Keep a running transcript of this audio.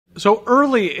So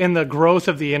early in the growth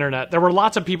of the internet, there were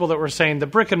lots of people that were saying the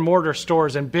brick and mortar store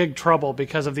is in big trouble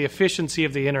because of the efficiency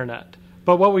of the internet.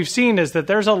 But what we've seen is that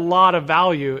there's a lot of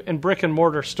value in brick and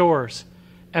mortar stores.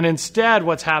 And instead,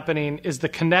 what's happening is the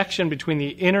connection between the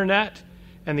internet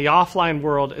and the offline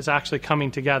world is actually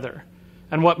coming together.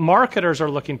 And what marketers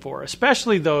are looking for,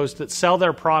 especially those that sell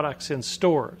their products in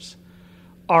stores,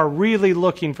 are really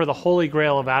looking for the holy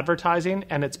grail of advertising,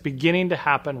 and it's beginning to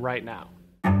happen right now.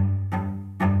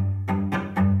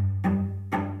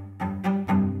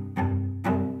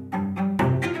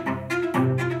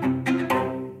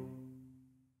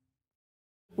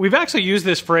 We've actually used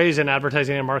this phrase in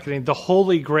advertising and marketing, the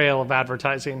holy grail of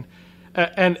advertising.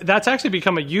 And that's actually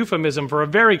become a euphemism for a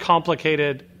very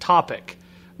complicated topic,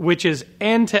 which is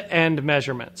end-to-end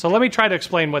measurement. So let me try to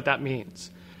explain what that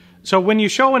means. So when you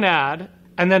show an ad,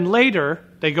 and then later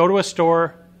they go to a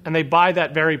store and they buy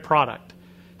that very product,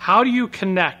 how do you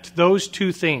connect those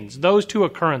two things, those two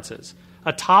occurrences?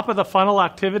 A top-of-the-funnel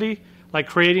activity, like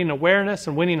creating awareness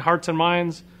and winning hearts and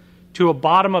minds, to a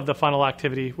bottom-of-the-funnel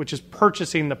activity, which is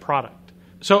purchasing the product.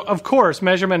 So, of course,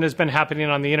 measurement has been happening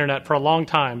on the internet for a long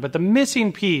time, but the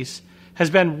missing piece has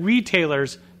been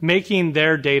retailers making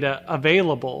their data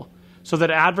available so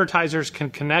that advertisers can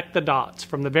connect the dots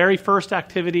from the very first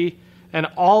activity and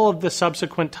all of the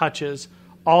subsequent touches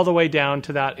all the way down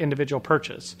to that individual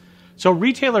purchase. So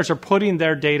retailers are putting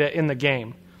their data in the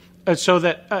game so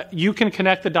that you can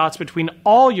connect the dots between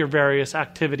all your various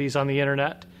activities on the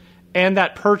internet and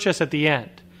that purchase at the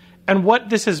end. And what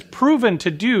this has proven to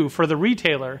do for the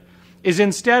retailer is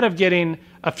instead of getting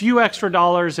a few extra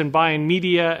dollars and buying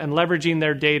media and leveraging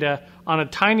their data on a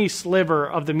tiny sliver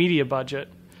of the media budget,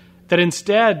 that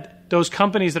instead those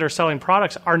companies that are selling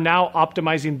products are now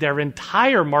optimizing their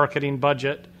entire marketing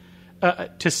budget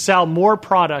to sell more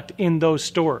product in those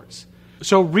stores.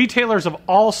 So retailers of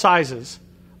all sizes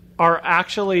are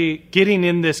actually getting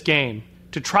in this game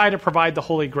to try to provide the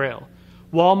holy grail.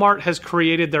 Walmart has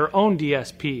created their own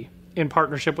DSP in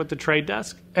partnership with the Trade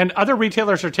Desk, and other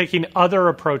retailers are taking other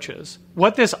approaches.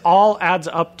 What this all adds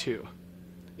up to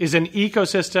is an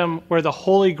ecosystem where the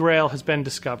holy grail has been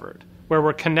discovered, where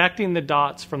we're connecting the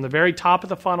dots from the very top of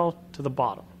the funnel to the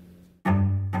bottom.